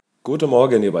Guten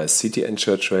Morgen hier bei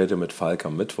CTNchurchradio mit Falk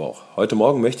am Mittwoch. Heute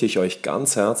Morgen möchte ich euch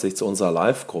ganz herzlich zu unserer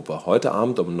Live-Gruppe heute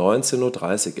Abend um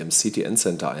 19:30 Uhr im CTN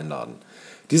Center einladen.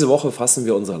 Diese Woche fassen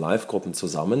wir unsere Live-Gruppen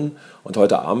zusammen und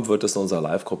heute Abend wird es in unserer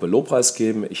Live-Gruppe Lobpreis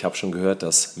geben. Ich habe schon gehört,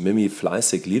 dass Mimi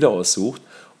fleißig Lieder aussucht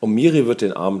und Miri wird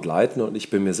den Abend leiten und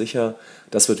ich bin mir sicher,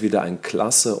 das wird wieder ein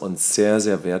klasse und sehr,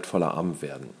 sehr wertvoller Abend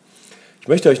werden. Ich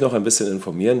möchte euch noch ein bisschen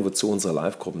informieren, wozu unsere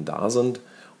Live-Gruppen da sind.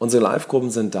 Unsere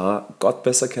Live-Gruppen sind da, Gott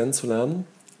besser kennenzulernen,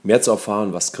 mehr zu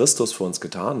erfahren, was Christus für uns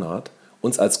getan hat,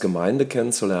 uns als Gemeinde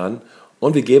kennenzulernen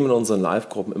und wir geben in unseren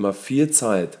Live-Gruppen immer viel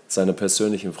Zeit, seine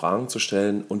persönlichen Fragen zu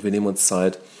stellen und wir nehmen uns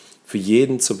Zeit, für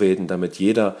jeden zu beten, damit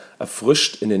jeder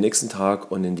erfrischt in den nächsten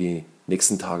Tag und in die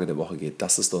nächsten Tage der Woche geht.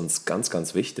 Das ist uns ganz,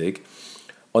 ganz wichtig.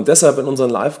 Und deshalb in unseren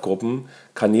Live-Gruppen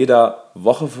kann jeder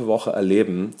Woche für Woche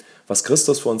erleben, was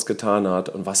Christus für uns getan hat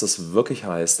und was es wirklich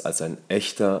heißt, als ein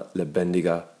echter,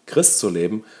 lebendiger Christ zu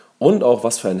leben und auch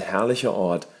was für ein herrlicher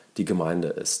Ort die Gemeinde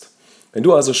ist. Wenn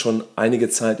du also schon einige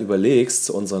Zeit überlegst,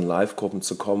 zu unseren Live-Gruppen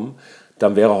zu kommen,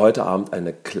 dann wäre heute Abend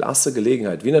eine klasse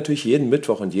Gelegenheit, wie natürlich jeden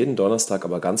Mittwoch und jeden Donnerstag,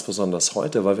 aber ganz besonders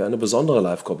heute, weil wir eine besondere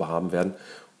Live-Gruppe haben werden,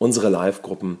 unsere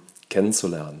Live-Gruppen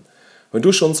kennenzulernen. Wenn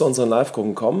du schon zu unseren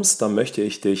Live-Gruppen kommst, dann möchte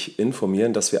ich dich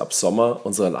informieren, dass wir ab Sommer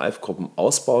unsere Live-Gruppen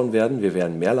ausbauen werden. Wir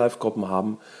werden mehr Live-Gruppen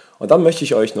haben. Und dann möchte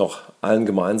ich euch noch allen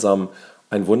gemeinsam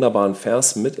einen wunderbaren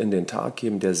Vers mit in den Tag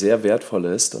geben, der sehr wertvoll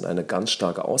ist und eine ganz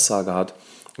starke Aussage hat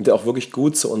und der auch wirklich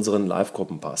gut zu unseren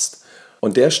Live-Gruppen passt.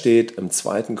 Und der steht im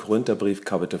 2. Korintherbrief,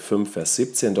 Kapitel 5, Vers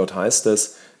 17. Dort heißt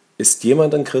es, ist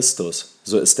jemand in Christus,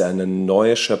 so ist er eine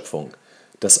neue Schöpfung.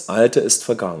 Das Alte ist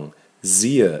vergangen.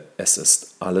 Siehe, es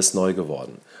ist alles neu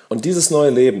geworden. Und dieses neue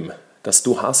Leben, das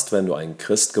du hast, wenn du ein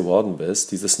Christ geworden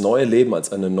bist, dieses neue Leben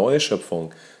als eine neue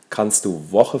Schöpfung, kannst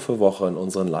du Woche für Woche in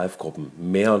unseren Live-Gruppen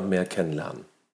mehr und mehr kennenlernen.